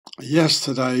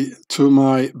Yesterday, to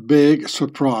my big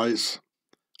surprise,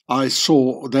 I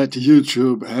saw that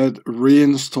YouTube had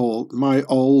reinstalled my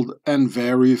old and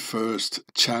very first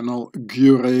channel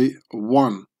Giureh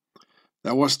 1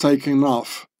 that was taken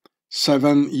off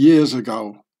 7 years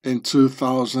ago in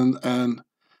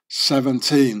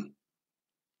 2017.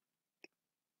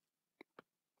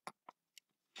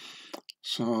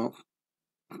 So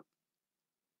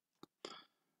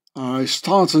I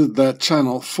started that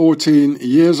channel 14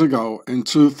 years ago in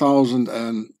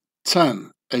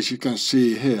 2010, as you can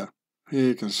see here. Here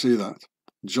you can see that.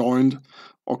 Joined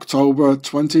October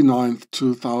 29th,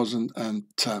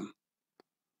 2010.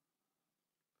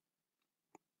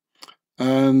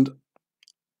 And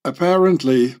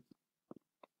apparently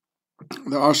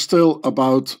there are still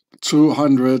about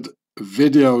 200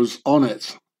 videos on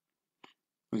it.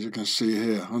 As you can see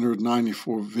here,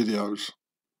 194 videos.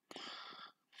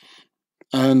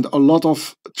 And a lot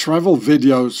of travel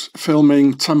videos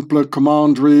filming Templar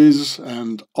commanderies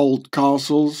and old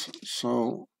castles.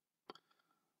 So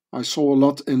I saw a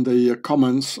lot in the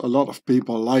comments, a lot of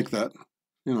people like that.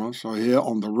 So here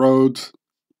on the road,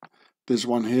 this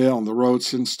one here on the road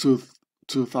since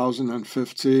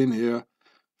 2015, here,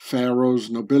 Pharaoh's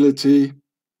nobility.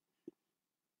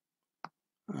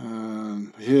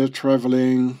 And here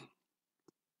traveling,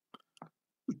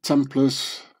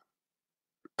 Templars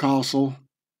castle.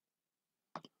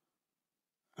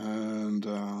 And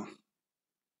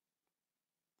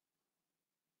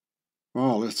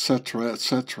well, etc.,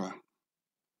 etc.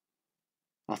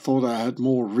 I thought I had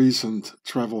more recent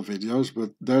travel videos,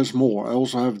 but there's more. I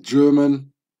also have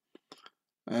German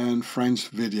and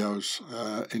French videos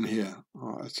in here.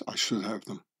 I should have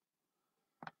them.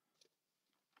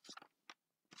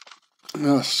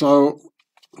 So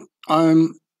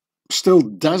I'm still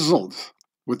dazzled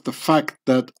with the fact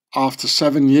that after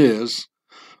 7 years,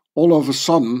 all of a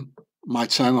sudden, my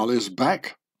channel is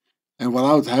back. And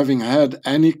without having had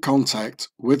any contact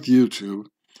with YouTube,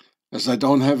 as I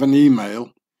don't have an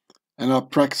email and are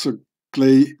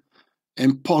practically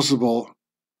impossible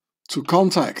to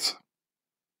contact.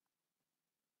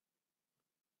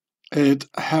 It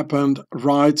happened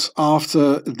right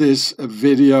after this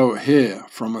video here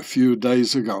from a few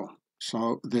days ago.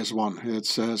 So this one here, it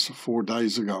says 4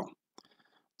 days ago.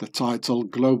 The title,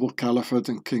 Global Caliphate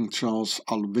and King Charles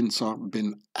Al-Winsar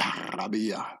bin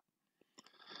Arabiya.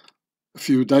 A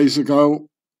few days ago,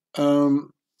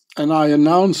 and I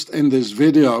announced in this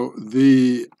video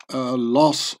the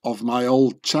loss of my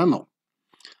old channel.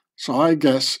 So I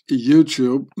guess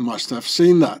YouTube must have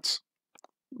seen that.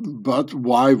 But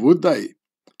why would they?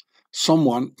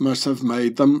 Someone must have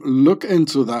made them look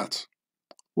into that.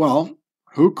 Well,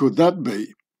 who could that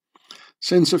be?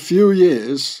 Since a few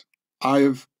years,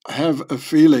 I have a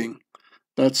feeling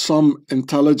that some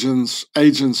intelligence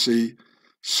agency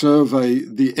survey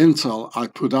the intel I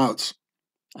put out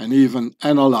and even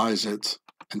analyze it,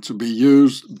 and to be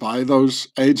used by those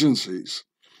agencies.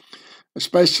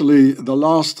 Especially the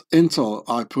last intel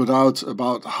I put out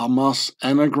about Hamas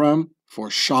anagram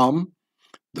for Sham,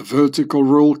 the vertical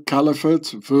rule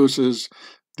caliphate versus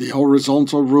the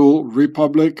horizontal rule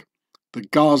republic, the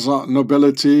Gaza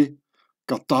nobility,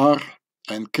 Qatar,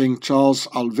 and King Charles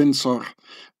Al-Winsar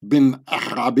bin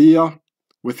Arabiya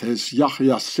with his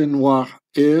Yahya Sinwar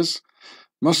heirs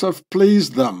must have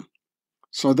pleased them,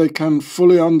 so they can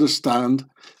fully understand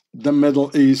the Middle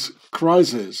East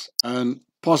crisis and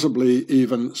possibly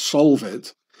even solve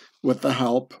it with the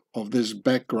help of this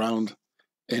background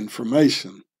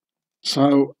information.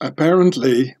 So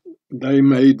apparently they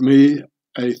made me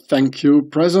a thank you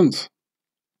present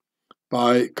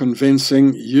by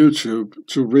convincing YouTube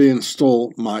to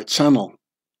reinstall my channel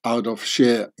out of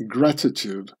sheer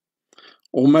gratitude.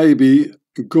 Or maybe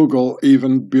Google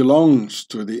even belongs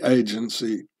to the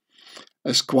agency,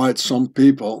 as quite some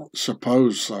people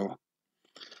suppose so.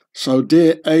 So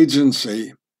dear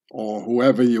agency, or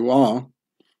whoever you are,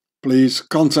 please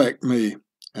contact me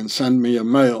and send me a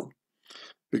mail,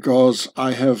 because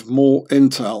I have more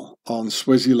intel on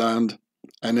Swaziland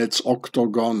and its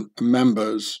Octagon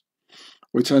members,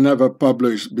 which I never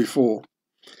published before.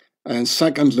 And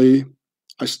secondly,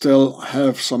 I still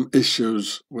have some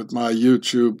issues with my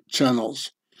YouTube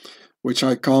channels, which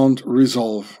I can't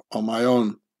resolve on my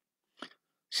own.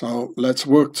 So let's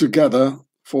work together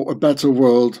for a better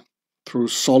world through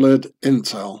solid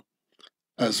intel,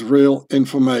 as real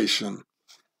information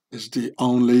is the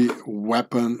only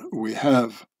weapon we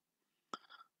have.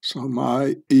 So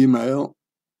my email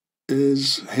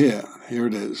is here. Here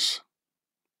it is.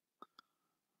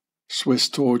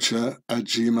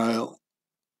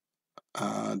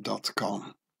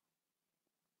 swisstorture@gmail.com.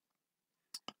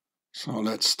 So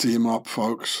let's team up,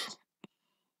 folks.